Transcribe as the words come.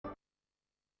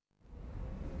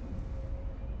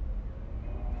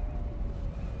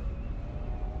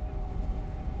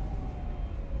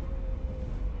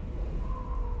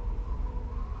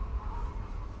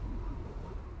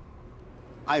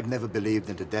I've never believed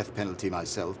in the death penalty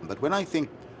myself, but when I think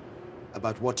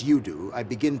about what you do, I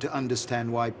begin to understand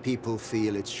why people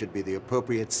feel it should be the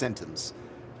appropriate sentence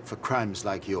for crimes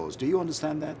like yours. Do you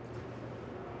understand that?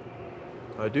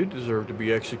 I do deserve to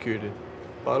be executed.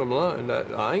 Bottom line,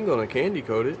 I ain't gonna candy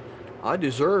coat it. I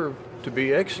deserve to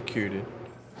be executed.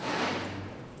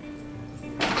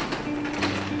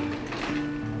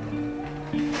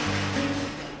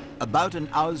 About an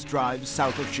hour's drive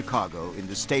south of Chicago in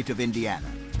the state of Indiana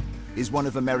is one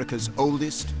of America's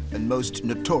oldest and most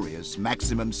notorious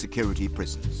maximum security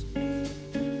prisons.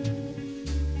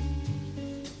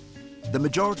 The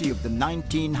majority of the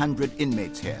 1,900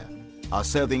 inmates here are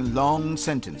serving long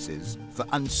sentences for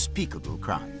unspeakable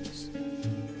crimes.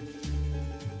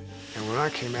 And when I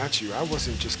came at you, I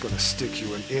wasn't just going to stick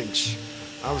you an inch.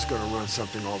 I was going to run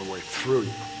something all the way through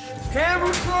you.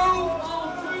 Camera crew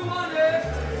on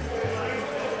 300.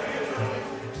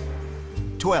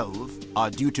 12 are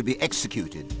due to be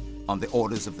executed on the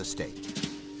orders of the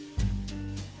state.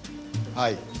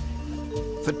 Hi.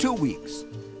 For 2 weeks,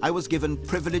 I was given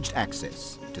privileged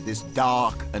access to this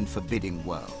dark and forbidding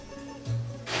world.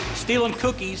 Stealing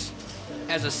cookies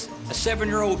as a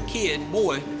 7-year-old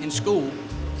boy in school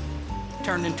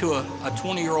turned into a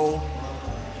 20-year-old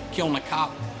killing a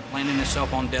cop, landing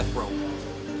himself on death row.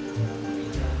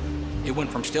 It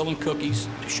went from stealing cookies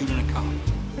to shooting a cop.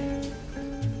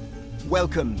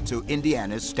 Welcome to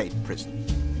Indiana's State Prison.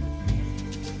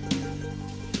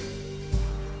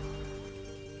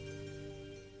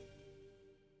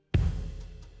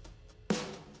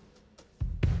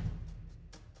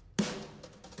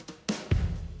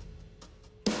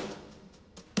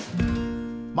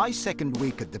 My second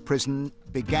week at the prison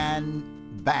began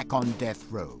back on death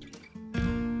row.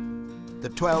 The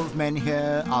 12 men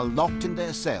here are locked in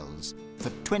their cells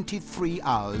for 23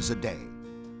 hours a day.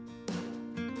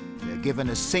 They're given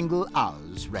a single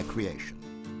hour's recreation.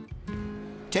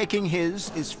 Taking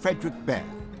his is Frederick Bear.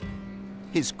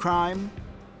 His crime,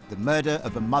 the murder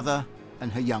of a mother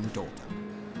and her young daughter.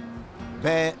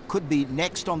 Bear could be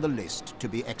next on the list to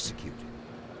be executed.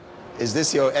 Is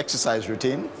this your exercise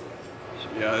routine?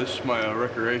 Yeah, this is my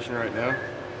recreation right now.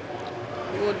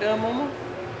 You want down, Mama?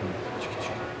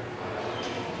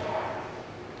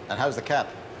 And how's the cat?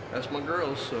 That's my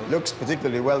girl, so. Looks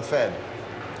particularly well fed.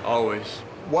 Always.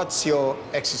 What's your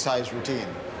exercise routine?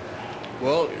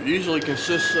 Well, it usually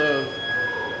consists of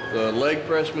the leg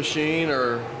press machine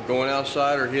or going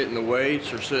outside or hitting the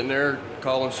weights or sitting there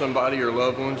calling somebody, your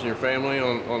loved ones and your family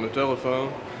on the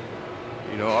telephone.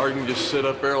 You know, or you can just sit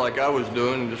up there like I was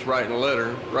doing and just writing a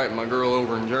letter, writing my girl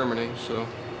over in Germany, so.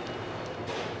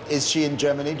 Is she in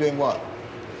Germany doing what?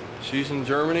 She's in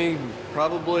Germany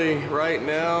probably right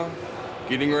now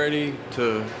getting ready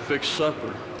to fix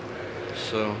supper.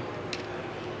 So,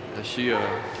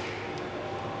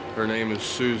 her name is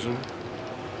Susan,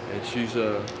 and she's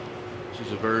a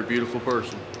very beautiful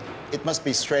person. It must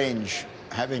be strange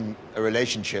having a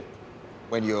relationship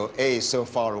when you're so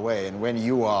far away and when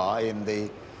you are in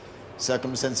the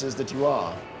circumstances that you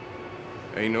are.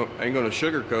 Ain't gonna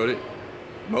sugarcoat it.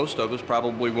 Most of us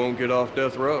probably won't get off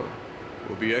death row.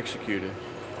 We'll be executed,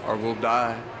 or we'll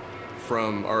die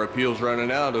from our appeals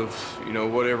running out of, you know,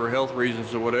 whatever health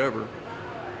reasons or whatever.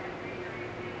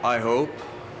 I hope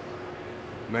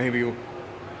maybe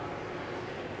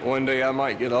one day I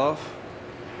might get off.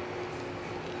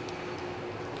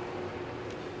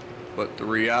 But the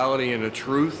reality and the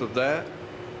truth of that,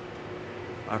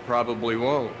 I probably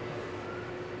won't.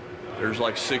 There's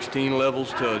like 16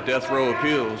 levels to death row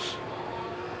appeals,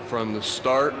 from the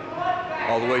start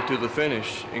all the way to the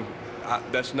finish. And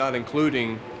that's not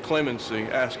including clemency,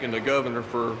 asking the governor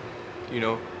for, you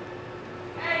know,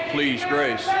 please,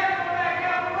 grace.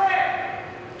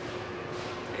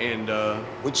 And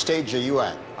which stage are you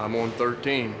at? I'm on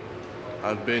 13.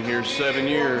 I've been here 7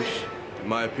 years.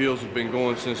 My appeals have been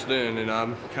going since then, and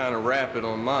I'm kind of rapid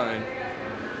on mine.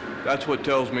 That's what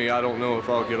tells me I don't know if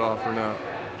I'll get off or not.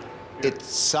 It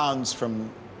sounds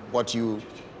from what you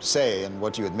say and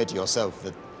what you admit yourself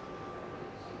that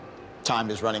time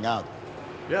is running out.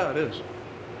 Yeah, it is.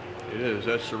 It is.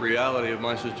 That's the reality of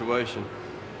my situation.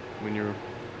 When your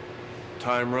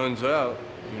time runs out,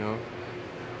 you know,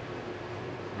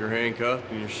 you're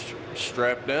handcuffed and you're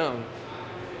strapped down.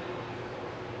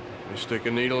 They stick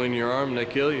a needle in your arm and they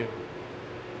kill you.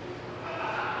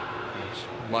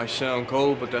 It might sound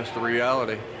cold, but that's the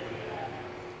reality.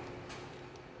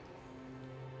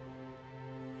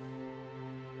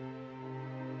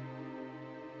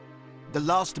 The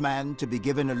last man to be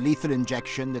given a lethal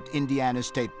injection at Indiana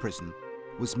State Prison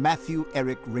was Matthew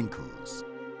Eric Wrinkles.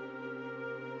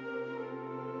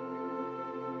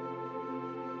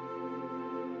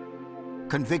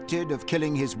 Convicted of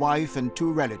killing his wife and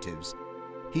 2 relatives,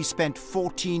 he spent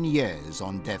 14 years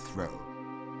on death row.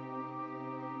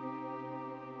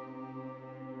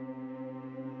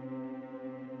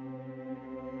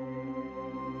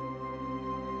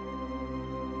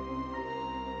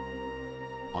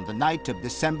 On the night of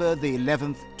December the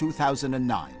 11th,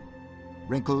 2009,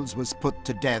 Wrinkles was put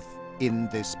to death in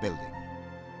this building.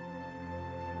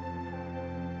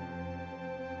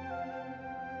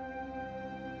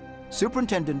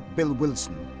 Superintendent Bill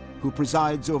Wilson, who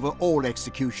presides over all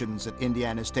executions at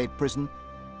Indiana State Prison,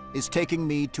 is taking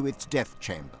me to its death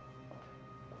chamber.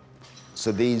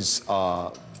 So these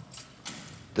are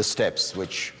the steps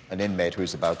which an inmate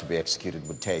who's about to be executed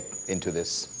would take into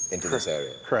this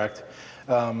area. Correct.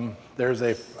 There's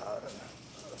a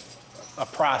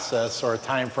process or a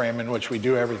time frame in which we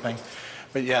do everything.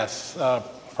 But yes,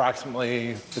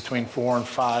 approximately between 4 and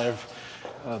 5,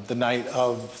 the night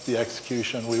of the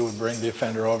execution, we would bring the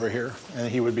offender over here, and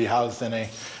he would be housed in a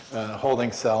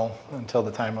holding cell until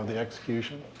the time of the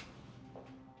execution.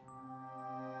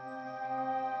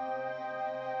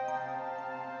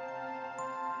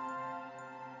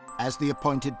 As the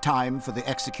appointed time for the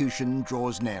execution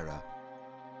draws nearer,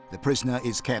 the prisoner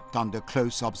is kept under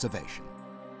close observation.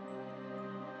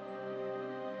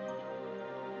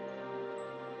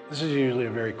 This is usually a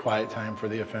very quiet time for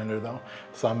the offender, though.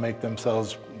 Some make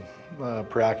themselves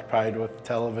preoccupied with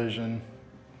television.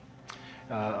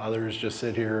 Others just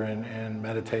sit here and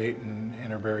meditate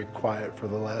and are very quiet for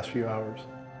the last few hours.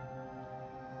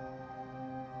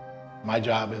 My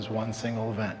job is one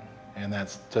single event, and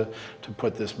that's to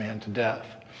put this man to death.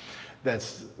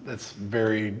 That's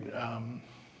very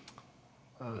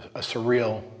a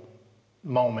surreal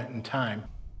moment in time.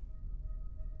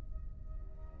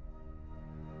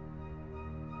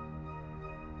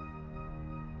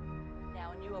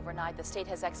 Overnight, the state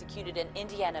has executed an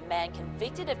Indiana man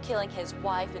convicted of killing his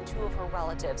wife and 2 of her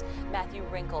relatives. Matthew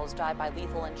Wrinkles died by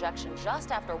lethal injection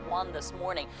just after 1 this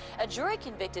morning. A jury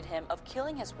convicted him of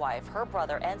killing his wife, her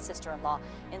brother, and sister-in-law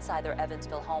inside their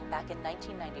Evansville home back in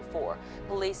 1994.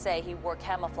 Police say he wore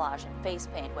camouflage and face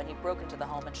paint when he broke into the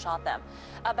home and shot them.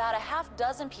 About a half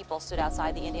dozen people stood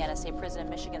outside the Indiana State Prison in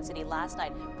Michigan City last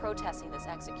night protesting this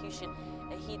execution.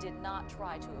 He did not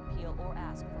try to appeal or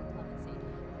ask for clemency.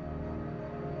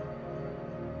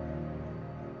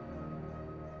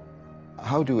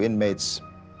 How do inmates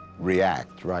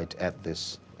react right at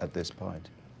this point?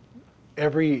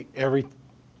 Every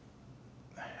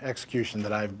execution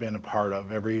that I've been a part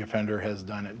of, every offender has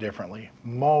done it differently.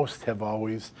 Most have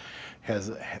always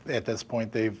at this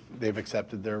point they've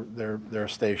accepted their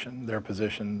station, their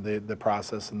position, the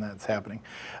process, and that's happening.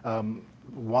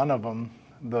 One of them,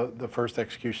 the first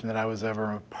execution that I was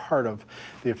ever a part of,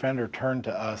 the offender turned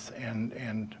to us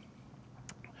and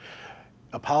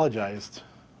apologized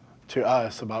to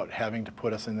us about having to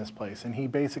put us in this place. And he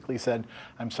basically said,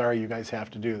 "I'm sorry you guys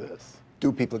have to do this."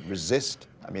 Do people resist?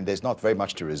 I mean, there's not very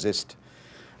much to resist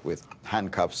with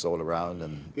handcuffs all around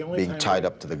and being tied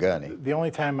up to the gurney. The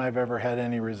only time I've ever had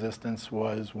any resistance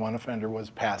was one offender was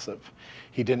passive.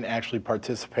 He didn't actually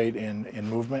participate in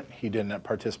movement. He didn't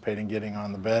participate in getting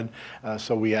on the bed.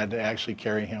 So we had to actually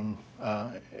carry him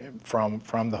from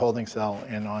the holding cell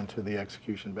and onto the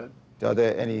execution bed. Are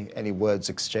there any words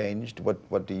exchanged?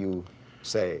 What do you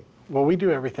say? Well, we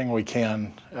do everything we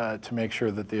can to make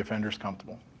sure that the offender's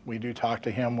comfortable. We do talk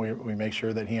to him. We make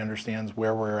sure that he understands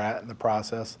where we're at in the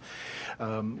process.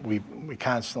 We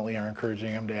constantly are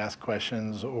encouraging him to ask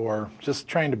questions or just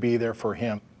trying to be there for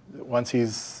him. Once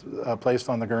he's placed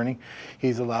on the gurney,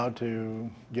 he's allowed to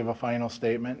give a final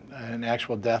statement. An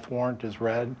actual death warrant is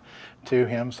read to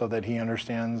him so that he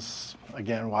understands,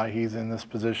 again, why he's in this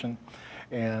position.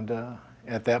 And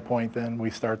at that point, then, we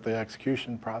start the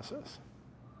execution process.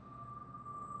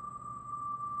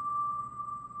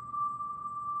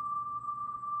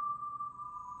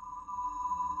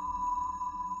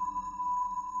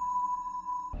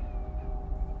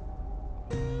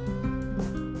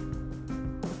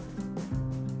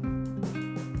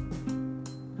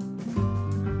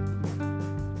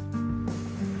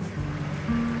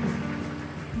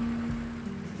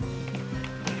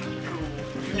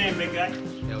 Big guy.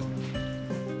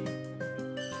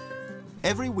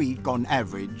 Every week, on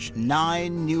average,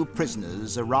 9 new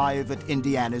prisoners arrive at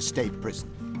Indiana State Prison.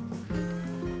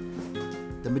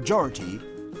 The majority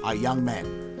are young men.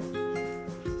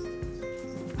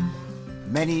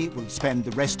 Many will spend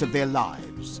the rest of their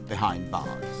lives behind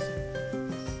bars.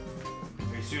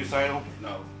 Are you suicidal?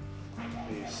 No.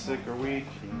 Are you sick or weak?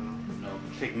 No.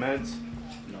 Take meds?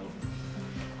 No.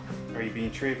 Are you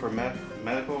being treated for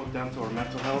medical, dental, or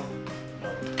mental health? No.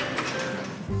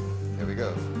 Here we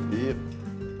go. Yep.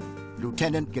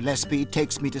 Lieutenant Gillespie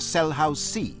takes me to Cell House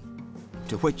C,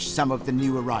 to which some of the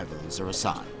new arrivals are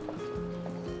assigned.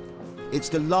 It's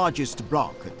the largest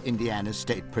block at Indiana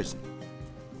State Prison.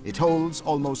 It holds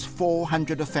almost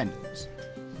 400 offenders,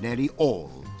 nearly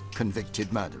all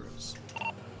convicted murderers.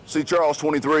 C. Charles,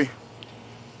 23.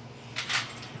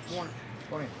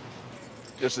 20.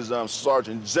 This is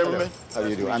Sergeant Zimmerman. How do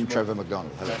you do? I'm Trevor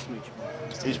McDonald. Hello. Nice to meet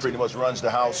you. He pretty much runs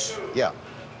the house. Yeah.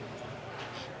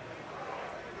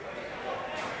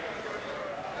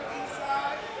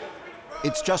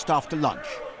 It's just after lunch,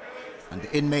 and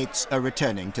the inmates are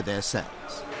returning to their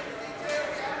cells.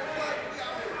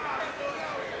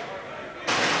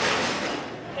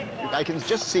 I can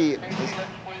just see this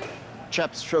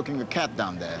chap stroking a cat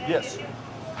down there. Yes.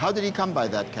 How did he come by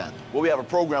that cat? Well, we have a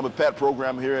program, a PAT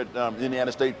program here at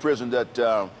Indiana State Prison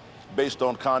that, based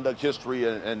on conduct history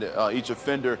and each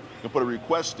offender can put a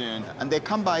request in. And they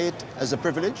come by it as a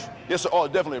privilege? Yes, sir. Oh,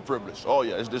 definitely a privilege. Oh,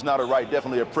 yeah, it's not a right,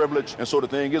 definitely a privilege. And so the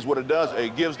thing is, what it does,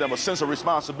 it gives them a sense of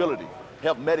responsibility,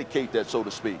 help medicate that, so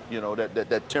to speak, you know,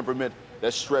 that temperament,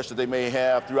 that stress that they may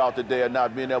have throughout the day of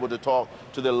not being able to talk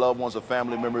to their loved ones or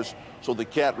family members. So the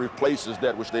cat replaces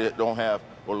that which they don't have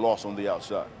or lost on the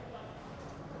outside.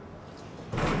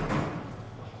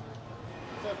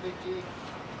 What's up, Big G?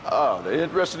 Oh, they're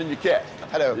interested in your cat.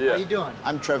 Hello. Yeah. How you doing?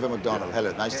 I'm Trevor McDonald.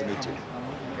 Hello, nice to meet you.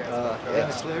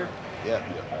 Dennis Lear? Yeah.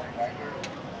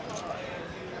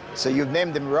 So you've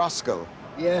named him Roscoe.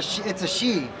 Yeah, it's a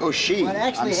she. Oh, she. What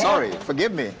actually I'm sorry. happened-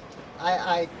 Forgive me.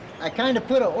 I kind of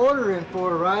put an order in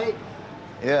for her, right?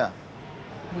 Yeah.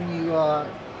 When you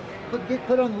get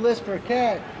put on the list for a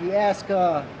cat, you ask,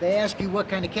 they ask you what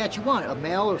kind of cat you want, a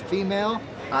male or female.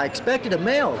 I expected a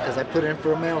male because I put in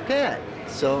for a male cat.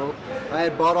 So I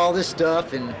had bought all this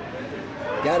stuff and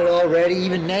got it all ready,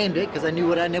 even named it because I knew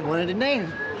what I wanted to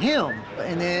name him.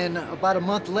 And then about a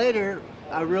month later,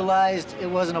 I realized it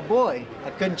wasn't a boy.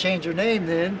 I couldn't change her name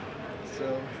then.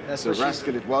 So that's So what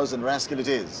Rascal it was and Rascal it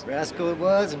is. Rascal it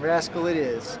was and Rascal it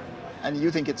is. And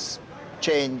you think it's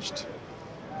changed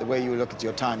the way you look at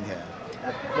your time here?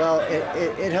 Well,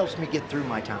 it helps me get through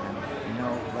my time. You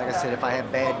know, like I said, if I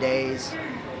have bad days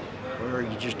or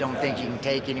you just don't think you can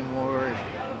take anymore,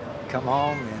 you come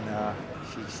home and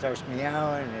she starts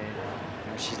meowing and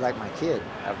you know, she's like my kid.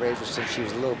 I've raised her since she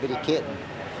was a little bitty kitten.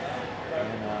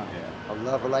 And I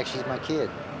love her like she's my kid,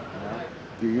 you know.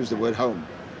 You use the word home.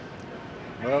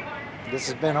 Well, this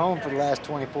has been home for the last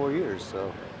 24 years,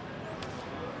 so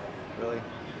really,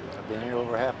 I've been here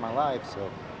over half my life, so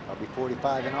I'll be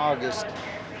 45 in August.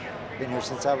 Been here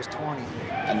since I was 20.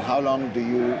 And how long do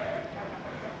you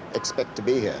expect to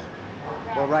be here?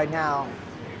 Well, right now,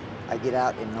 I get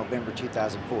out in November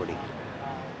 2040.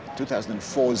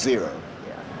 2040. Yeah,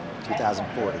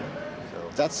 2040. So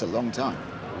That's a long time.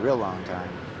 a real long time.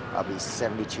 I'll be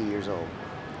 72 years old.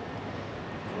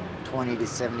 From 20 to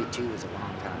 72 is a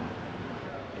long time.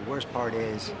 The worst part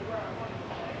is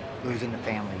losing the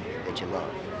family that you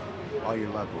love, all your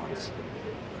loved ones.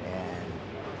 And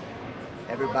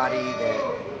everybody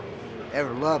that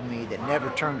ever loved me, that never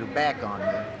turned her back on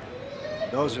me,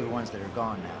 those are the ones that are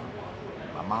gone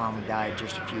now. My mom died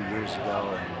just a few years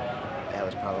ago, and that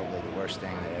was probably the worst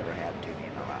thing that ever happened to me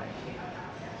in my life.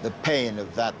 The pain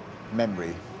of that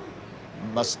memory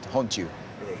must haunt you.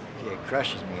 It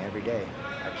crushes me every day.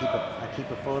 I keep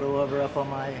a photo of her up on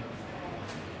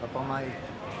my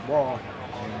wall,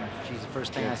 and she's the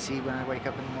first thing I see when I wake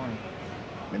up in the morning.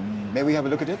 May we have a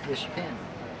look at it? Yes, you can.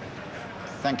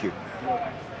 Thank you.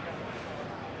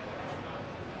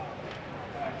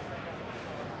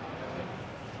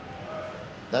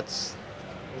 This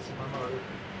is my mother.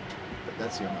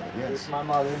 That's your mother, This yes. is my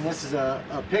mother, and this is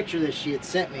a picture that she had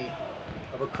sent me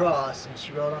of a cross, and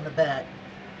she wrote on the back,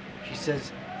 she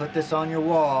says, "Put this on your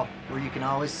wall where you can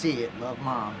always see it. Love,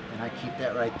 Mom." And I keep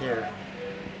that right there.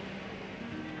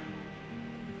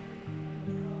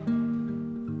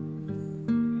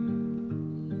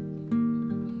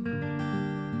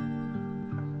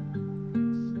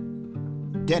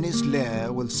 Dennis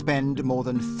Lear will spend more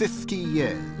than 50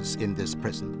 years in this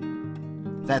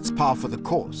prison. That's par for the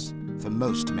course for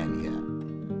most men here.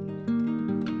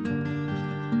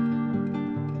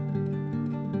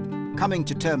 Coming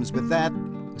to terms with that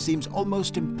seems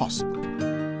almost impossible.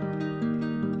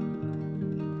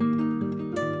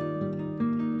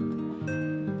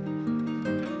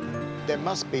 There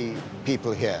must be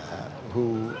people here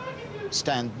who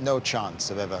stand no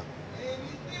chance of ever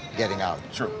getting out.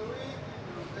 Sure.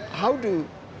 How do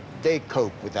they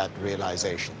cope with that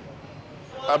realization?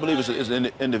 I believe it's an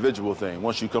individual thing.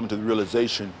 Once you come to the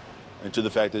realization and to the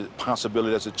fact that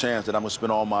possibility, there's a chance that I'm going to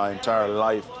spend all my entire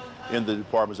life in the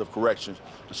departments of corrections.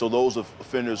 So those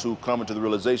offenders who come into the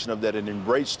realization of that and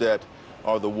embrace that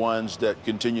are the ones that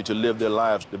continue to live their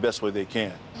lives the best way they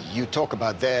can. You talk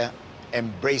about their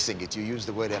embracing it. You use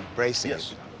the word embracing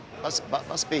Yes. it.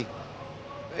 Must be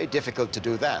very difficult to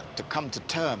do that, to come to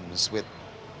terms with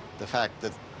the fact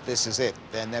that this is it.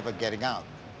 They're never getting out.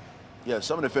 Yeah,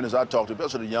 some of the offenders I talk to,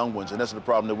 especially the young ones, and that's the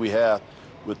problem that we have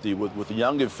with the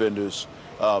young offenders,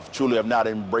 truly have not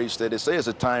embraced it. They say it's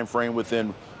a time frame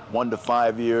within 1 to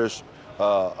 5 years,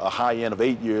 a high end of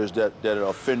 8 years that an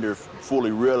offender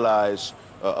fully realize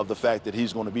of the fact that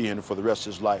he's going to be here for the rest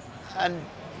of his life. And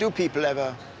do people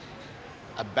ever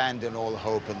abandon all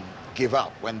hope and give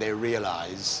up when they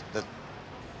realize that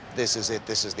this is it,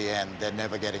 this is the end, they're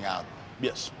never getting out?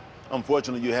 Yes.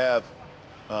 Unfortunately, you have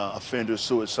offenders,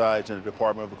 suicides in the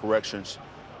Department of Corrections,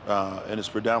 and it's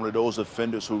predominantly those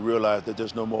offenders who realize that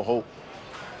there's no more hope.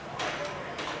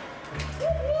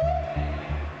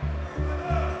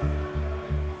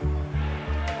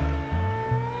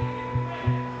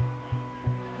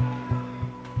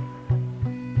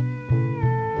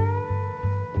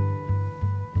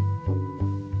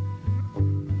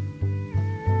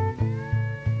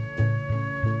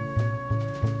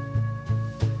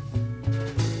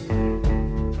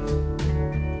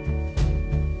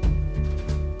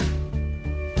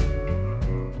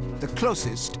 The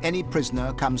closest any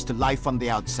prisoner comes to life on the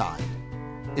outside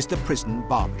is the prison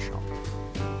barbershop.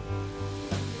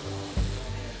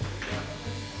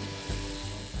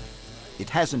 It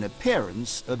has an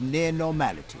appearance of near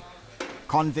normality.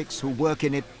 Convicts who work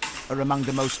in it are among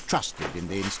the most trusted in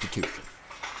the institution.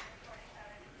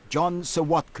 John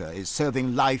Sawatka is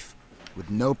serving life with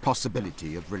no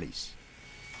possibility of release.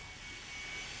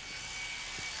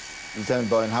 Lieutenant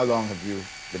Boylan, how long have you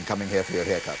been coming here for your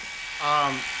haircut?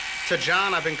 To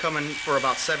John, I've been coming for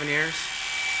about 7 years.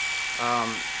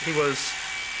 He was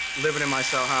living in my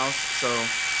cell house, so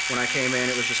when I came in,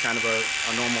 it was just kind of a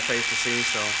normal face to see,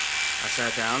 so I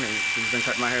sat down, and he's been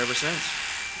cutting my hair ever since.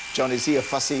 John, is he a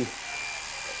fussy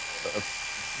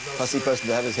person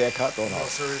to have his hair cut or not? No,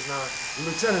 sir, he's not.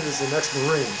 The lieutenant is an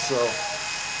ex-Marine, so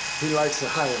he likes it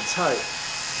high and tight.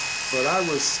 But I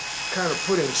was kind of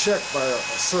put in check by a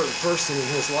certain person in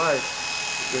his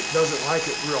life that doesn't like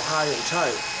it real high and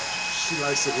tight. She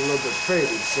likes it a little bit faded,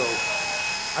 so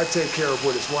I take care of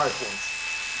what his wife wants.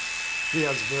 He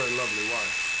has a very lovely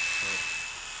wife.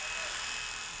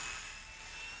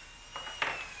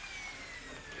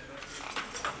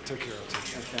 Take care of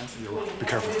it. You're welcome. Be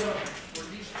careful.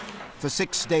 For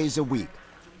 6 days a week,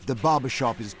 the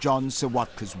barbershop is John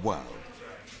Sawatka's world.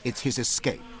 It's his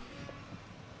escape.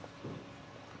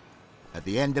 At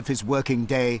the end of his working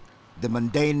day, the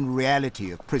mundane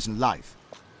reality of prison life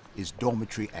is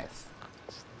Dormitory F.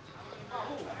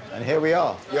 And here we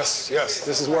are. Yes, yes,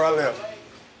 this is where I live.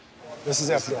 This is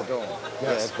F dorm.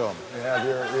 Yes. F dorm. You have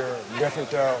your different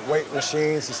weight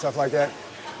machines and stuff like that.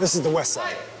 This is the west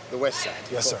side. The west side?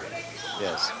 Yes, sir.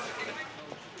 Yes.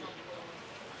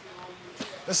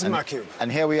 This is my cube.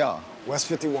 And here we are. West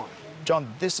 51.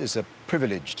 John, this is a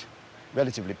privileged,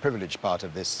 relatively privileged part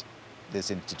of this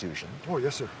institution. Oh,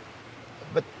 yes, sir.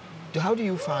 But how do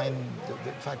you find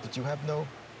the fact that you have no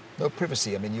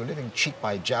privacy? I mean, you're living cheek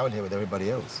by jowl here with everybody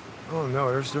else. Oh,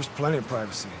 no, there's plenty of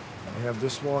privacy. You have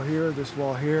this wall here, and this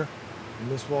wall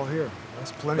here.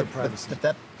 That's plenty of privacy.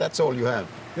 But that's all you have?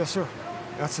 Yes, sir.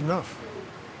 That's enough.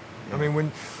 Yeah. I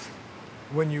mean,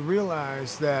 when you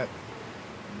realize that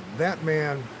that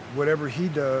man, whatever he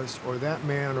does, or that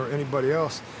man or anybody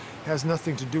else, has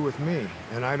nothing to do with me,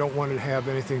 and I don't want to have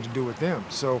anything to do with them.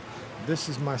 So this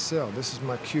is my cell, this is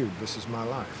my cube, this is my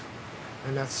life.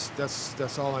 And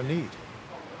that's all I need.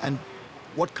 And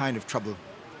what kind of trouble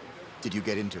did you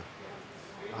get into?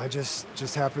 I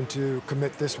just happened to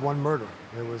commit this one murder.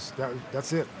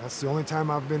 That's it. That's the only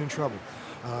time I've been in trouble.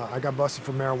 I got busted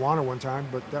for marijuana one time,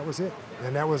 but that was it.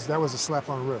 And that was a slap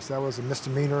on the wrist. That was a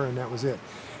misdemeanor, and that was it.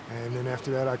 And then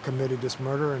after that, I committed this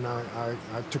murder, and I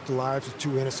took the lives of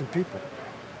 2 innocent people.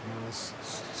 You know,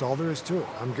 that's all there is to it.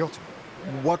 I'm guilty.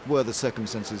 What were the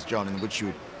circumstances, John, in which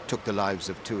you took the lives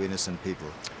of 2 innocent people?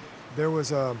 There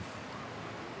was a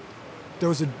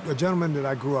gentleman that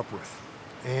I grew up with,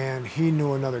 and he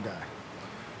knew another guy.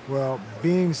 Well,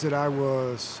 being that I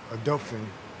was a dope fiend,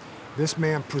 this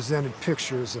man presented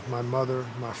pictures of my mother,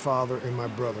 my father, and my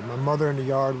brother. My mother in the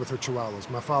yard with her chihuahuas,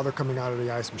 my father coming out of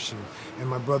the ice machine, and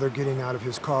my brother getting out of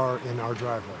his car in our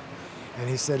driveway. And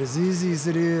he said, as easy as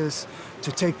it is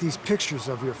to take these pictures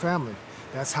of your family,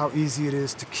 that's how easy it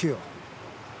is to kill.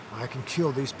 I can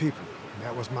kill these people.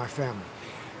 That was my family.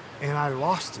 And I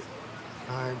lost it.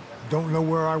 I don't know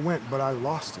where I went, but I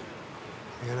lost it.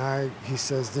 And he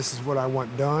says, this is what I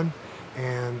want done,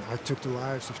 and I took the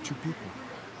lives of 2 people.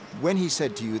 When he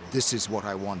said to you, this is what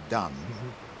I want done,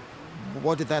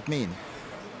 what did that mean?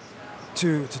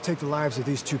 To take the lives of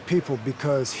these 2 people,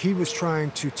 because he was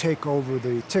trying to take over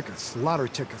the tickets, the lottery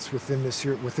tickets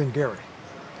within Gary.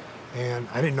 And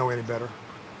I didn't know any better.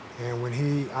 And when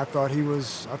I thought he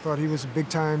was a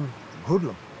big-time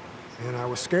hoodlum, and I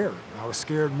was scared. I was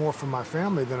scared more for my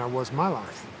family than I was my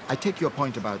life. I take your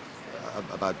point about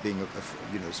being,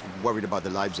 worried about the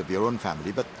lives of your own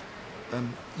family, but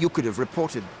you could have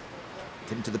reported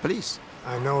him to the police.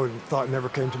 I know, thought never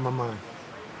came to my mind.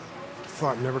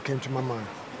 Thought never came to my mind.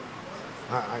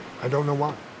 I don't know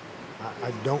why.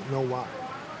 I don't know why.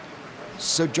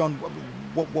 So, John,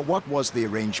 what was the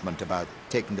arrangement about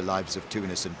taking the lives of 2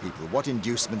 innocent people? What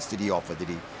inducements did he offer? Did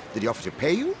he offer to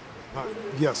pay you?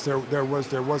 Yes, there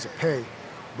was a pay,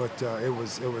 but it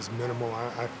was minimal.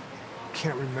 I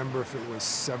can't remember if it was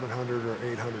 $700 or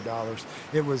 $800.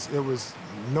 It was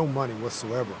no money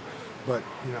whatsoever. But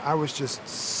I was just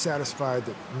satisfied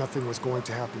that nothing was going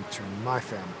to happen to my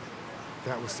family.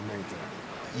 That was the main thing.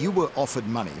 You were offered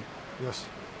money. Yes.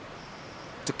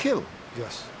 To kill.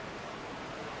 Yes.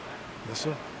 Yes,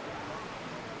 sir.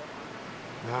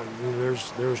 Now,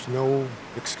 there's no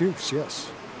excuse. Yes.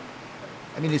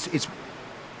 I mean, it's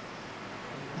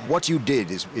what you did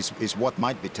is what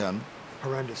might be termed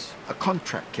horrendous. A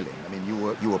contract killing. I mean,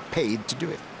 you were paid to do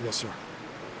it. Yes, sir.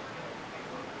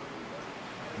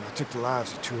 And I took the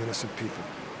lives of 2 innocent people.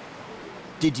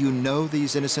 Did you know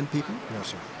these innocent people? No,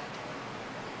 sir.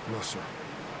 No, sir.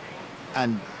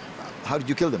 And how did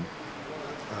you kill them?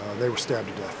 They were stabbed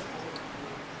to death.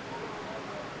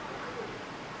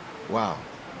 Wow.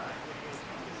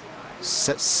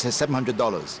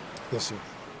 $700. Yes, sir.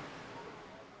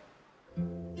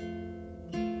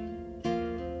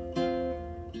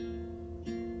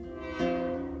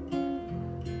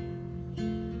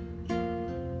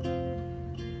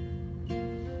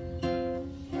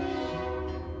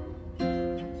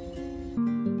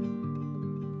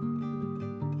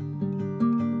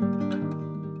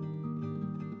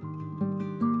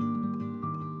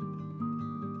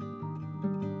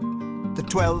 The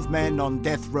 12 men on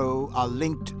death row are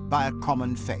linked by a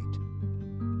common fate.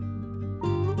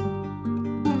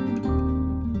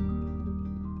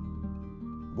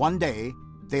 One day,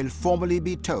 they'll formally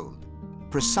be told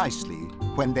precisely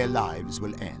when their lives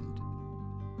will end.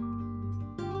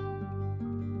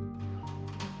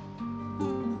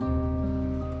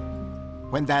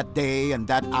 When that day and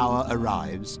that hour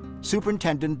arrives,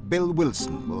 Superintendent Bill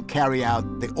Wilson will carry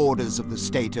out the orders of the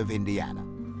state of Indiana.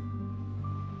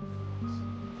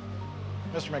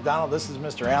 Mr. McDonald, this is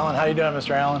Mr. Allen. How you doing,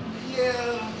 Mr. Allen? Yeah,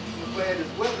 I'm glad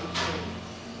this weather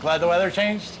changed. Glad the weather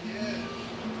changed? Yeah.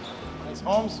 Nice.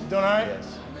 Holmes, you doing all right?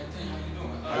 Yes.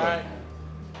 All right.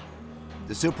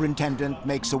 The superintendent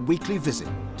makes a weekly visit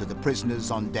to the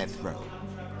prisoners on death row.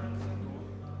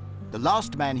 The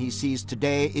last man he sees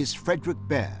today is Frederick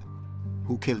Bear,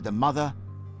 who killed a mother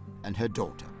and her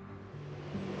daughter.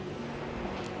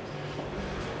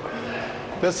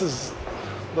 This is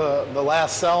the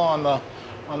last cell on the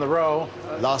row.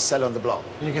 Last cell on the block.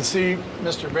 You can see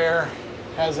Mr. Bear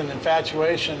has an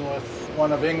infatuation with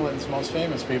one of England's most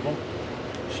famous people.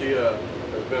 She has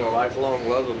been a lifelong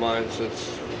love of mine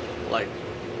since like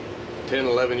 10,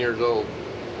 11 years old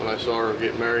when I saw her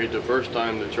get married the first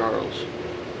time to Charles.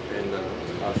 And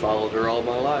I followed her all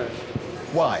my life.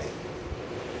 Why?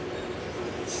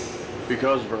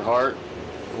 Because of her heart,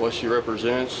 what she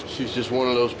represents. She's just one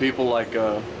of those people like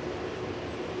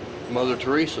Mother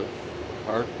Teresa,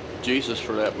 or Jesus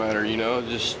for that matter, you know,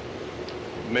 just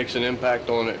makes an impact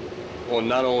on it, on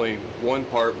not only one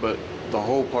part, but the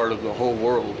whole part of the whole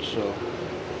world. So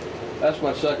that's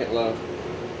my second love.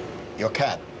 Your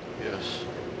cat? Yes.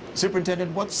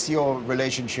 Superintendent, what's your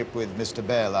relationship with Mr.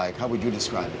 Bear like? How would you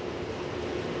describe it?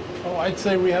 Oh, I'd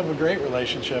say we have a great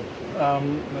relationship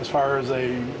as far as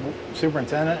a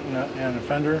superintendent and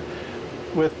offender.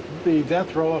 With the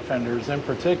death row offenders in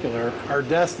particular, our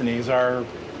destinies, our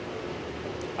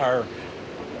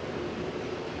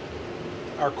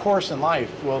course in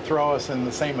life will throw us in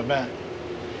the same event.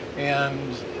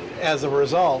 And as a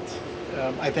result,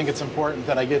 I think it's important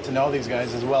that I get to know these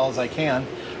guys as well as I can,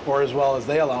 or as well as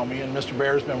they allow me. And Mr.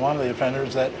 Bear's been one of the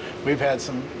offenders that we've had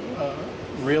some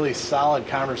really solid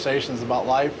conversations about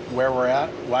life, where we're at,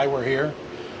 why we're here,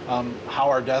 how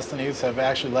our destinies have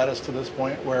actually led us to this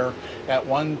point where at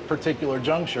one particular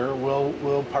juncture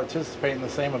we'll participate in the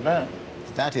same event.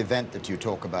 That event that you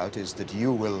talk about is that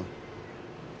you will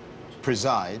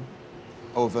preside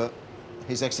over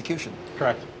his execution.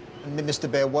 Correct. And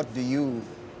Mr. Bear, what do you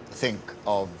think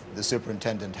of the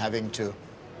superintendent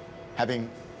having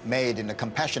made in a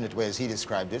compassionate way, as he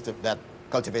described it, that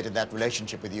cultivated that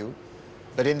relationship with you.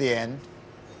 But in the end,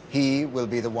 he will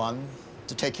be the one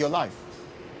to take your life.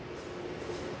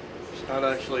 It's not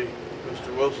actually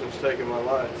Mr. Wilson's taking my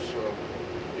life, so,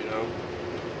 you know,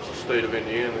 it's the state of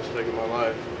Indiana that's taking my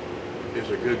life. He's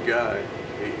a good guy.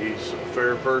 He's a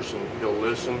fair person. He'll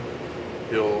listen,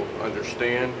 he'll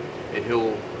understand, and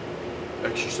he'll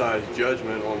exercise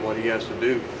judgment on what he has to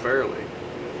do fairly.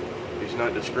 He's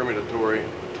not discriminatory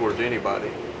towards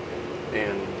anybody,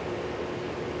 and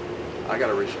I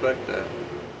gotta respect that.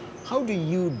 How do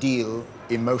you deal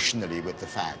emotionally with the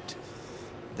fact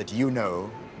that you know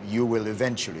you will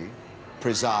eventually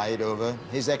preside over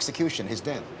his execution, his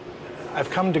death? I've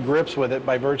come to grips with it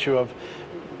by virtue of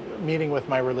meeting with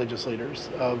my religious leaders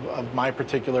of my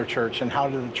particular church and how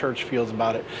the church feels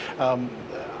about it.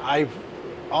 I've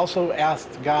also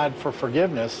asked God for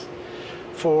forgiveness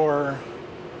for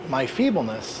my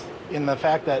feebleness in the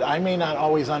fact that I may not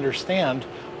always understand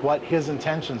what his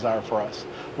intentions are for us.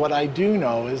 What I do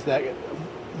know is that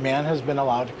man has been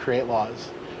allowed to create laws.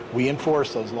 We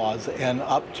enforce those laws, and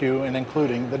up to and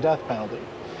including the death penalty.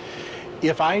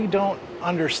 If I don't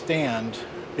understand,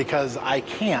 because I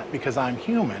can't, because I'm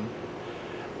human,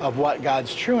 of what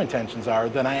God's true intentions are,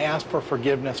 then I ask for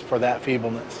forgiveness for that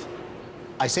feebleness.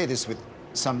 I say this with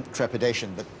some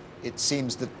trepidation, but it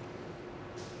seems that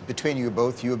between you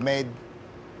both, you have made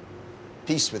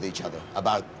peace with each other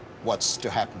about what's to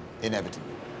happen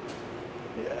inevitably.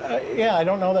 Yeah, I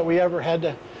don't know that we ever had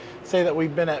to say that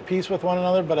we've been at peace with one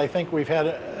another, but I think we've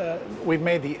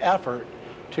made the effort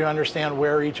to understand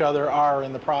where each other are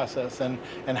in the process and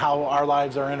how our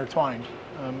lives are intertwined.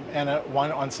 And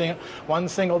one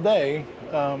single day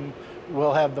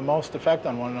will have the most effect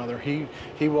on one another. He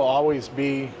will always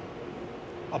be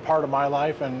a part of my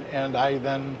life, and I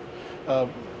then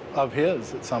of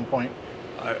his at some point.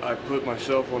 I put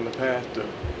myself on the path to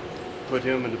put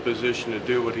him in the position to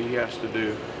do what he has to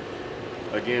do.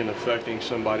 Again, affecting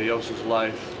somebody else's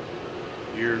life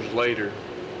years later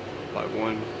by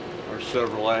one or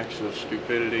several acts of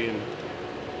stupidity and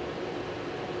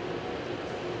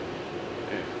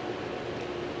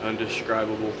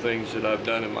undescribable things that I've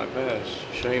done in my past,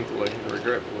 shamefully,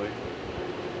 regretfully.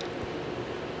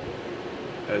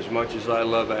 As much as I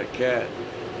love that cat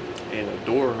and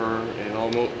adore her and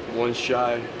almost one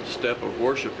shy step of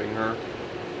worshiping her,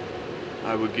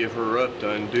 I would give her up to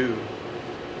undo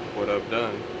what I've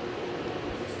done.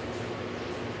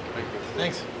 Thank you.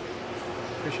 Thanks.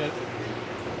 Appreciate it.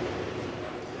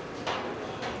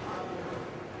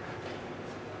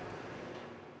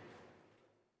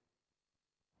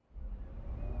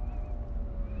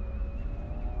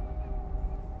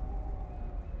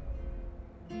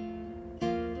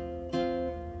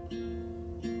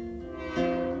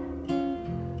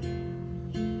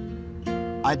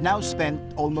 I'd now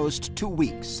spent almost 2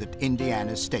 weeks at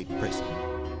Indiana State Prison.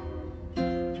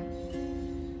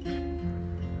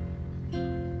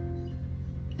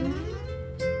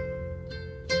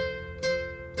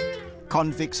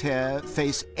 Convicts here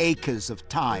face acres of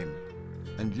time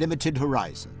and limited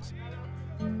horizons,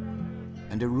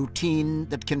 and a routine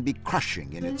that can be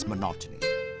crushing in its monotony.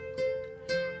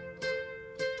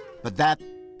 But that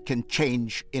can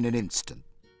change in an instant.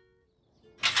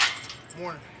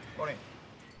 Morning. Morning.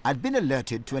 I'd been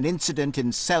alerted to an incident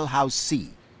in Cell House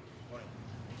C.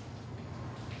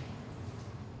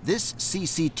 This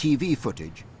CCTV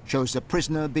footage shows a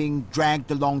prisoner being dragged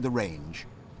along the range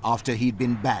after he'd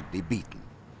been badly beaten.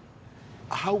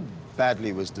 How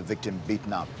badly was the victim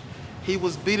beaten up? He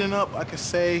was beaten up, I could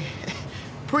say,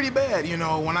 pretty bad. You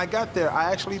know, when I got there,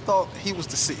 I actually thought he was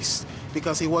deceased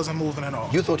because he wasn't moving at all.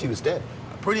 You thought he was dead?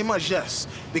 Pretty much, yes,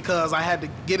 because I had to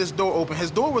get his door open. His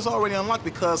door was already unlocked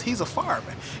because he's a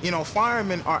fireman. You know,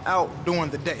 firemen are out during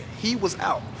the day. He was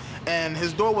out, and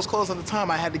his door was closed at the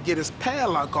time. I had to get his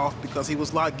padlock off because he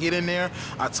was locked. Get in there.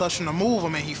 I touched him to move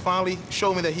him, and he finally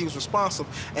showed me that he was responsive.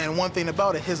 And one thing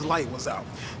about it, his light was out.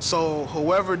 So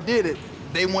whoever did it,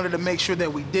 they wanted to make sure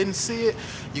that we didn't see it.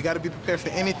 You got to be prepared for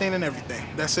anything and everything.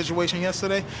 That situation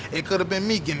yesterday, it could have been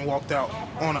me getting walked out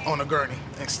on a gurney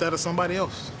instead of somebody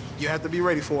else. You have to be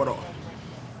ready for it all.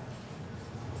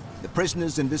 The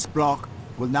prisoners in this block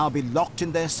will now be locked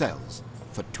in their cells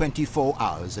for 24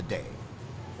 hours a day.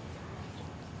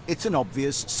 It's an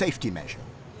obvious safety measure.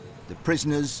 The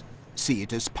prisoners see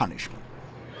it as punishment.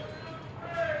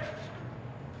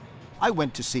 I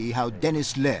went to see how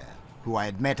Dennis Lair, who I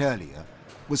had met earlier,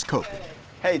 was coping.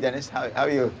 Hey, Dennis, how are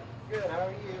you? Good, how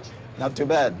are you? Not too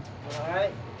bad. All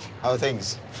right. How are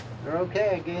things? They're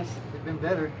okay, I guess. They've been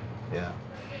better. Yeah.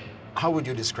 How would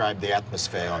you describe the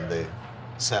atmosphere on the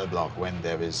cell block when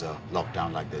there is a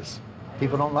lockdown like this?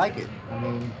 People don't like it. I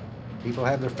mean, people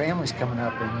have their families coming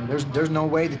up, and there's no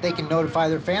way that they can notify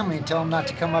their family and tell them not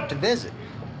to come up to visit.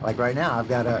 Like right now, I've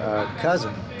got a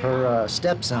cousin, her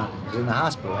stepson is in the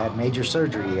hospital, had major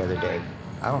surgery the other day.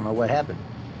 I don't know what happened.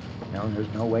 You know,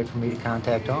 there's no way for me to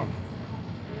contact home.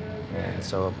 And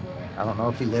so I don't know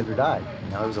if he lived or died.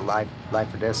 You know, it was a life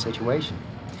or death situation.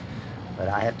 But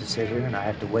I have to sit here and I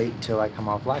have to wait until I come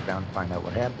off lockdown to find out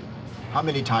what happened. How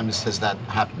many times has that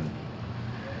happened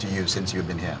to you since you've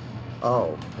been here?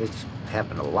 Oh, it's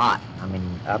happened a lot. I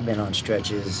mean, I've been on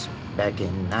stretches back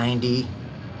in 90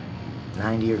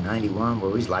 or 91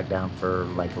 where we was locked down for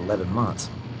like 11 months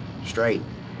straight.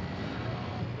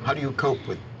 How do you cope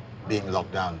with being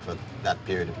locked down for that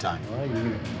period of time? Well,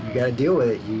 you got to deal with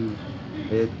it. You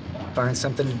find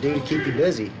something to do to keep you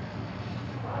busy.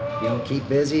 If you don't keep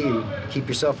busy, you keep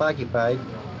yourself occupied,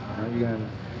 you know, you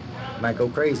might go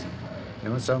crazy. You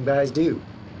know, some guys do.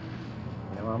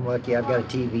 You know, I'm lucky I've got a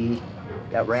TV,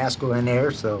 got Rascal in there,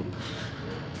 so,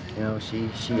 you know, she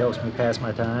helps me pass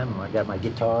my time. I got my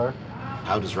guitar.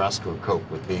 How does Rascal cope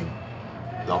with being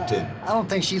locked in? I don't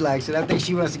think she likes it. I think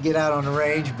she wants to get out on the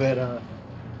range, but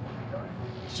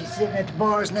she's sitting at the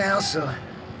bars now, so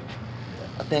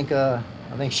I think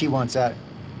she wants to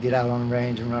get out on the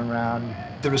range and run around.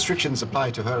 The restrictions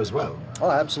apply to her as well?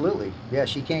 Oh, absolutely. Yeah,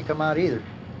 she can't come out either,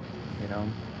 you know.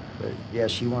 But yeah,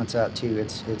 she wants out too.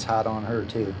 It's hot on her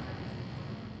too.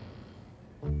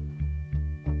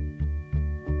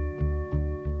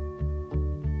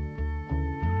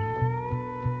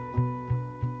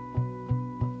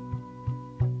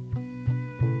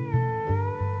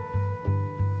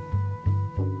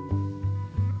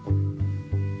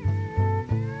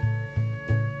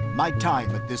 My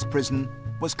time at this prison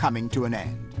was coming to an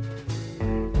end.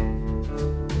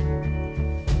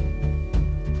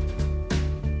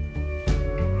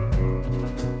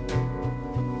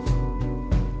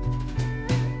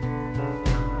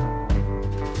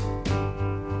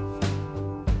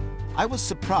 I was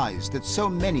surprised that so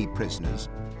many prisoners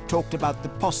talked about the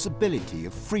possibility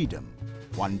of freedom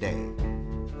one day,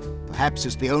 perhaps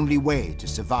as the only way to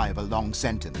survive a long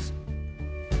sentence,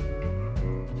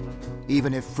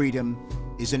 even if freedom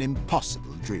is an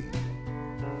impossible dream.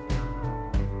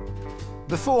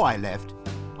 Before I left,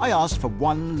 I asked for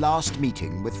one last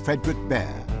meeting with Frederick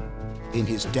Bear in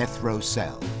his death row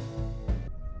cell.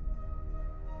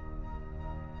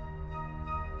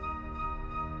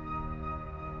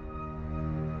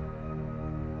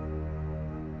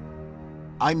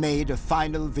 I made a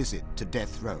final visit to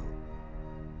death row.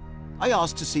 I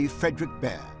asked to see Frederick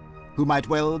Bear, who might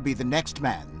well be the next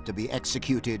man to be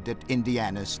executed at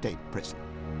Indiana State Prison.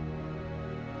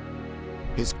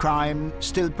 His crime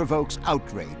still provokes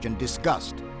outrage and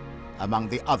disgust among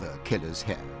the other killers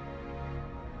here.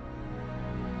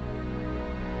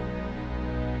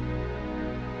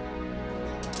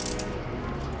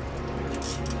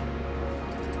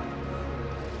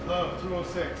 Love,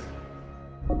 206.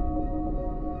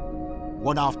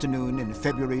 One afternoon in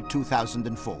February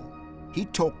 2004, he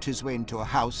talked his way into a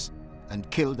house and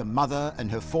killed a mother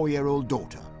and her 4-year-old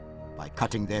daughter by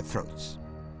cutting their throats.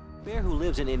 Bear, who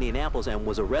lives in Indianapolis and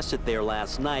was arrested there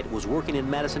last night, was working in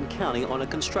Madison County on a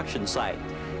construction site.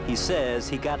 He says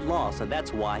he got lost, and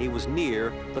that's why he was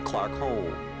near the Clark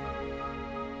home.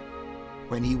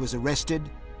 When he was arrested,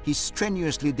 he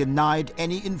strenuously denied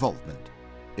any involvement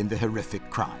in the horrific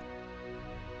crime.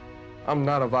 I'm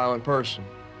not a violent person.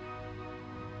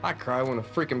 I cry when a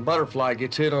freaking butterfly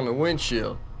gets hit on the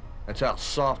windshield. That's how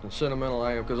soft and sentimental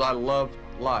I am, because I love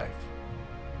life.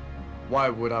 Why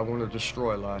would I want to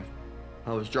destroy life?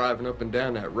 I was driving up and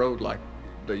down that road like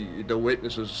the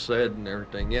witnesses said and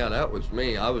everything. Yeah, that was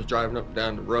me. I was driving up and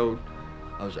down the road.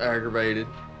 I was aggravated.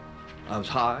 I was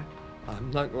high. I'm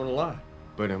not going to lie.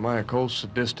 But am I a cold,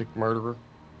 sadistic murderer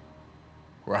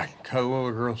where I can cut a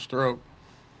little girl's throat?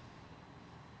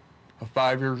 A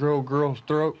 5-year-old girl's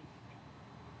throat?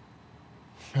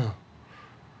 No.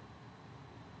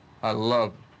 I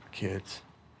love kids.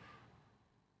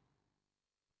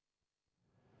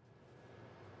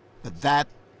 But that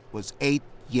was 8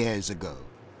 years ago.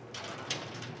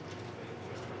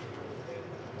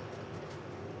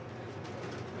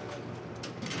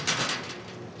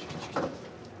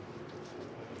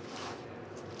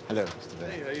 Hello, Mr.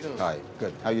 Bear. Hey, how you doing? Hi,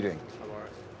 good. How are you doing? I'm all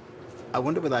right. I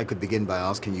wonder whether I could begin by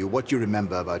asking you what you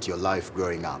remember about your life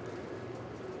growing up.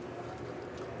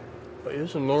 But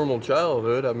it's a normal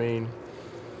childhood. I mean,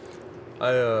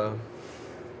 I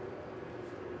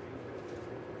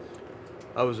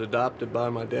was adopted by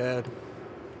my dad,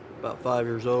 about 5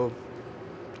 years old.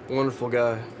 Wonderful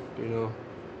guy. you know.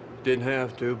 Didn't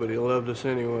have to, but he loved us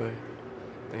anyway.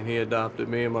 And he adopted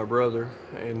me and my brother.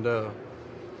 And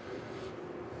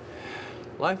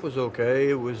life was okay.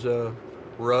 It was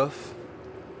rough.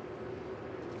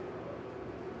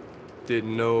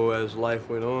 Didn't know as life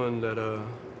went on that a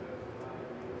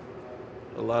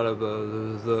lot of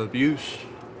the abuse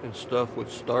and stuff would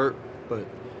start, but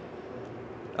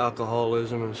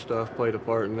alcoholism and stuff played a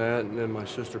part in that. And then my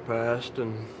sister passed,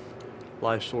 and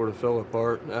life sort of fell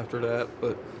apart after that.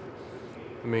 But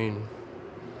I mean,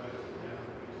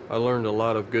 I learned a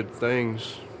lot of good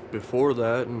things before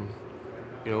that, and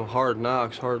you know, hard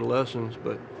knocks, hard lessons,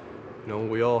 but you know,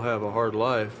 we all have a hard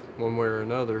life one way or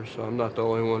another, so I'm not the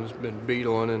only one that's been beat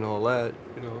on and all that,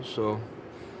 you know, so,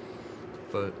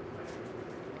 but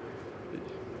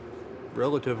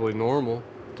relatively normal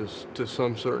to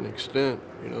some certain extent,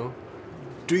 you know.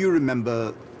 Do you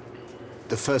remember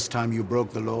the first time you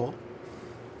broke the law?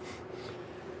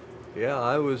 Yeah,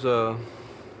 I was,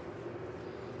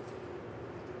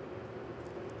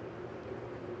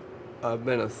 I've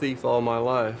been a thief all my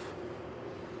life.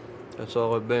 That's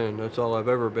all I've been. That's all I've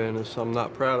ever been. I'm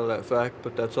not proud of that fact,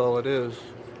 but that's all it is.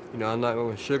 You know, I'm not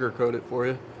going to sugarcoat it for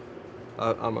you.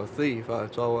 I'm a thief.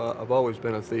 I've always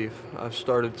been a thief. I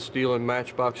started stealing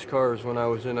Matchbox cars when I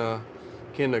was in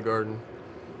kindergarten.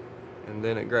 And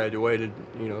then it graduated,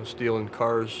 you know, stealing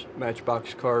cars,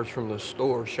 Matchbox cars from the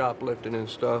store, shoplifting and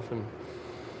stuff. And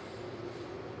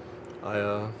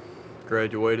I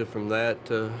graduated from that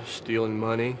to stealing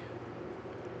money.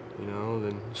 You know,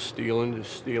 then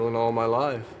just stealing all my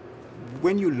life.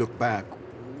 When you look back,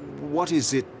 what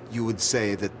is it you would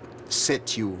say that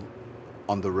set you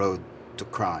on the road to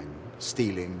crime,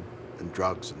 stealing and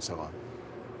drugs and so on?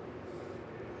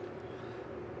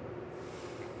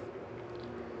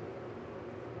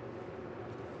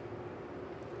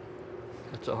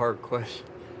 That's a hard question.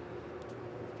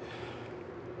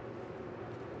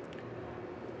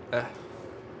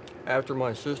 After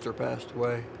my sister passed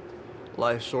away,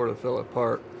 life sort of fell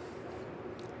apart,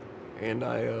 and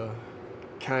I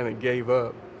kind of gave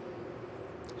up.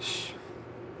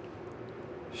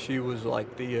 She was like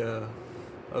a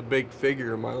big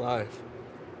figure in my life.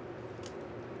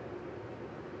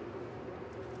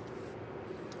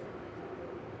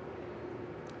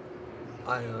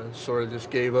 I sort of just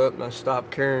gave up, and I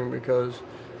stopped caring because,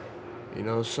 you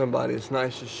know, somebody as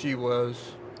nice as she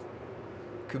was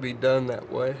could be done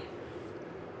that way.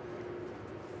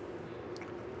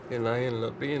 And I ended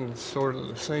up being sort of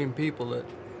the same people that,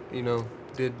 you know,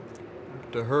 did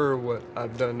to her what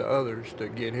I've done to others to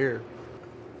get here.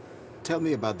 Tell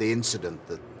me about the incident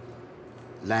that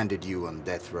landed you on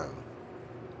death row.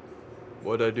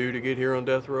 What'd I do to get here on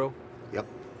death row? Yep.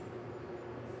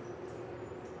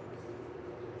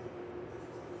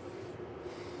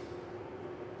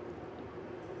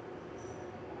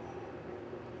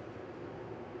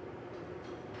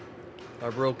 I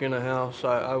broke in a house.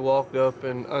 I walked up,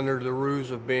 and under the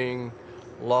ruse of being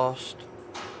lost,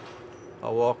 I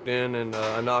walked in and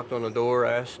I knocked on the door,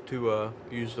 asked to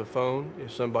use the phone.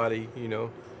 If somebody, you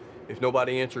know, if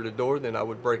nobody answered the door, then I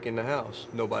would break in the house.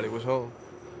 Nobody was home.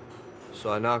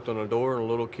 So I knocked on the door, and a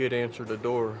little kid answered the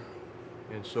door.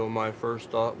 And so my first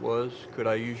thought was, could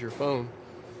I use your phone?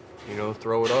 You know,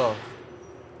 throw it off.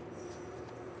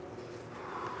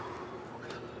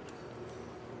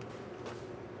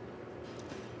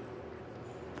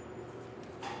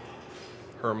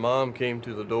 Her mom came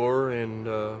to the door, and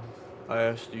I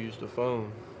asked to use the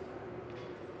phone.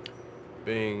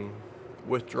 Being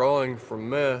withdrawing from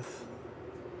meth,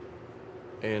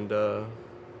 and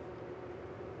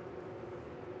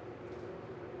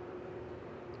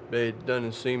they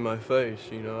didn't see my face,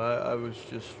 you know. I was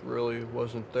just really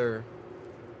wasn't there.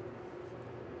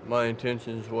 My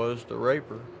intentions was to rape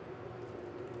her,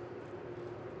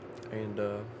 and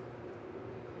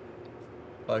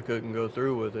I couldn't go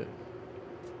through with it.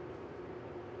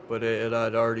 But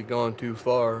I'd already gone too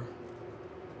far,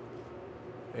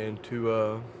 and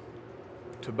to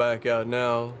back out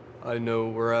now, I know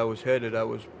where I was headed. I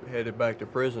was headed back to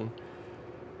prison,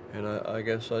 and I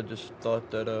guess I just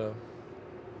thought that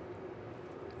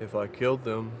if I killed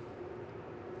them,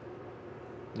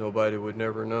 nobody would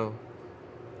never know,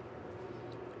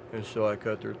 and so I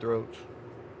cut their throats.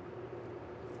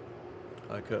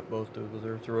 I cut both of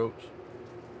their throats.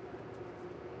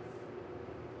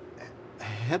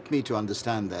 Help me to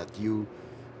understand that. You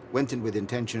went in with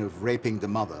intention of raping the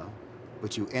mother,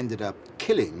 but you ended up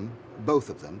killing both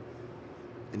of them,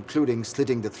 including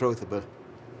slitting the throat of her.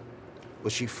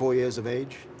 Was she 4 years of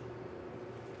age?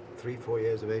 3, 4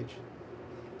 years of age?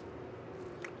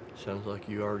 Sounds like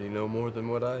you already know more than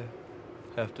what I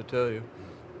have to tell you.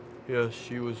 Yes,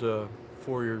 she was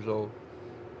 4 years old.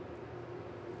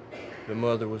 The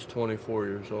mother was 24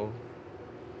 years old.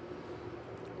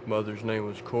 Mother's name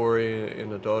was Corey,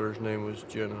 and the daughter's name was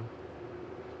Jenna.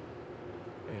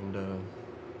 And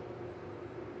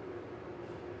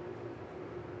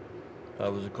I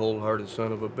was a cold-hearted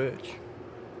son of a bitch.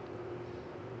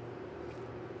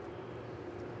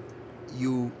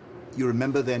 You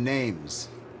remember their names?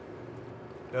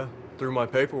 Yeah, through my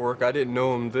paperwork. I didn't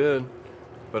know them then,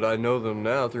 but I know them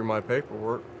now through my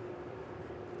paperwork.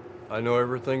 I know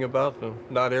everything about them.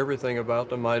 Not everything about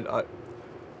them. I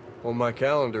on my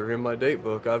calendar, in my date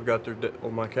book, I've got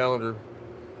on my calendar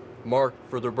marked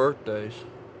for their birthdays.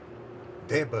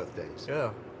 Their birthdays?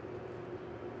 Yeah.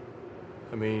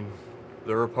 I mean,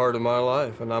 they're a part of my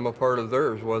life, and I'm a part of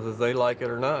theirs, whether they like it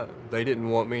or not. They didn't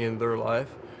want me in their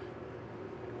life.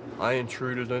 I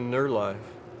intruded in their life.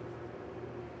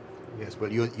 Yes,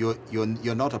 well,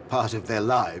 you're not a part of their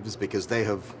lives because they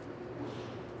have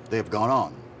gone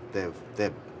on.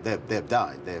 They've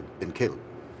died. They've been killed.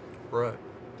 Right.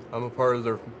 I'm a part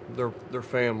of their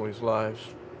families' lives.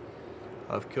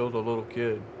 I've killed a little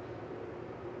kid.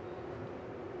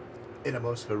 In a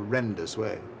most horrendous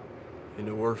way. In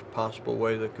the worst possible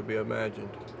way that could be imagined.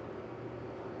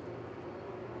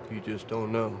 You just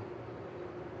don't know.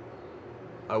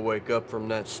 I wake up from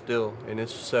that still, and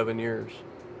it's 7 years,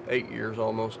 8 years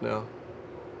almost now.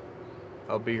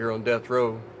 I'll be here on death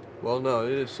row. Well, no,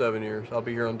 it is 7 years. I'll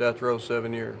be here on death row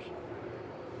 7 years.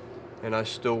 And I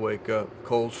still wake up,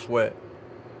 cold sweat,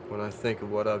 when I think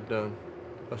of what I've done,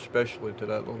 especially to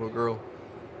that little girl.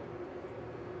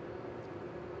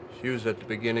 She was at the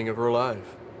beginning of her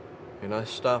life, and I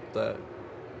stopped that.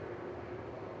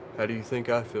 How do you think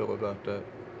I feel about that?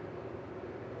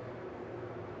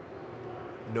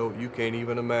 No, you can't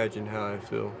even imagine how I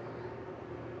feel.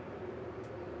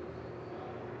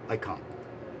 I can't.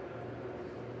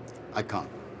 I can't.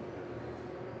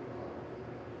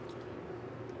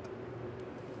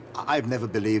 I've never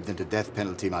believed in the death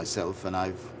penalty myself, and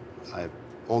I've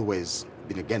always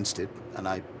been against it, and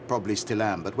I probably still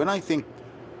am. But when I think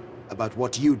about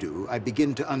what you do, I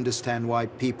begin to understand why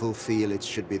people feel it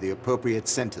should be the appropriate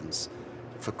sentence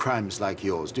for crimes like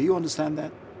yours. Do you understand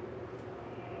that?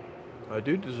 I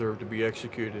do deserve to be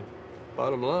executed.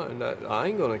 Bottom line, I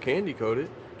ain't gonna candy coat it.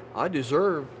 I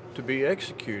deserve to be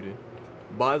executed.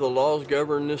 By the laws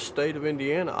governing this state of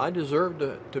Indiana, I deserve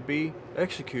to be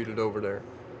executed over there.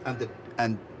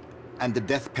 And the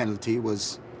death penalty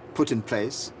was put in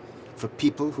place for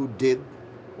people who did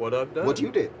what I've done. What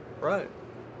you did. Right.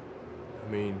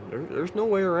 I mean, there's no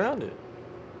way around it.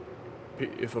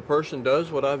 If a person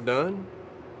does what I've done,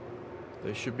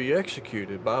 they should be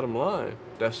executed, bottom line.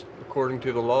 That's according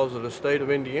to the laws of the state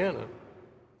of Indiana.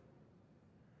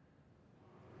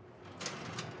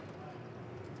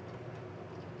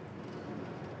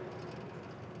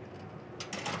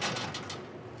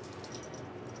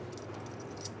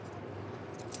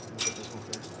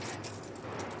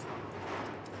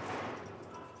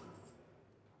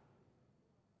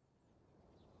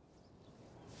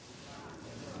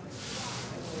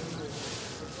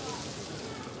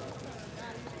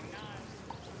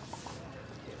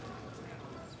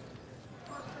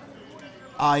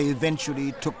 I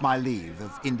eventually took my leave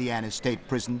of Indiana State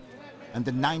Prison and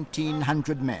the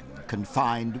 1,900 men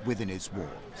confined within its walls.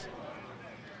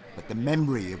 But the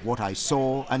memory of what I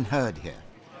saw and heard here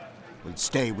will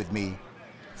stay with me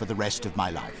for the rest of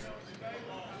my life.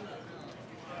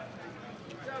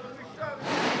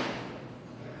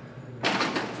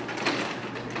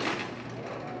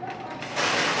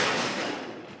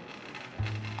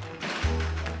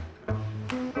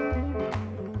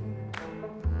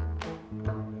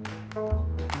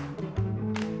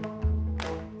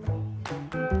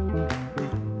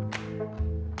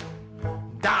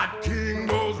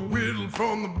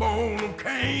 From the bone of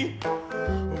Cain,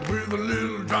 with a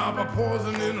little drop of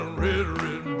poison in her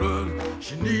red blood.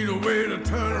 She need a way to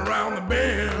turn around the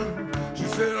bend. She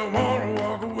said, I want to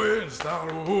walk away and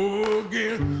start over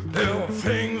again. There are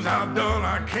things I've done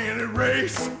I can't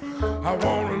erase. I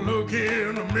want to look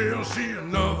in the mirror, see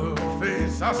another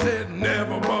face. I said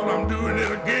never, but I'm doing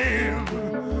it again.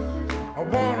 I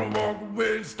want to walk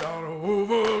away and start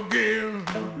over again.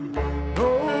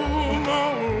 No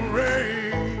more rain.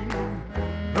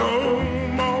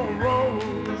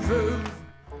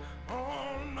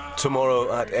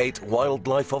 Tomorrow at 8,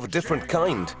 wildlife of a different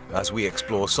kind as we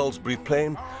explore Salisbury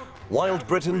Plain, Wild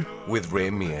Britain with Ray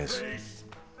Mears.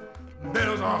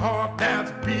 There's a heart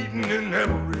that's beating in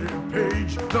every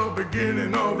page. The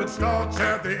beginning of it starts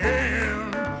at the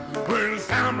end. When it's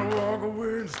time to walk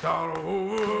away and start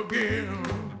over again.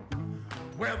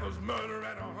 Where there's murder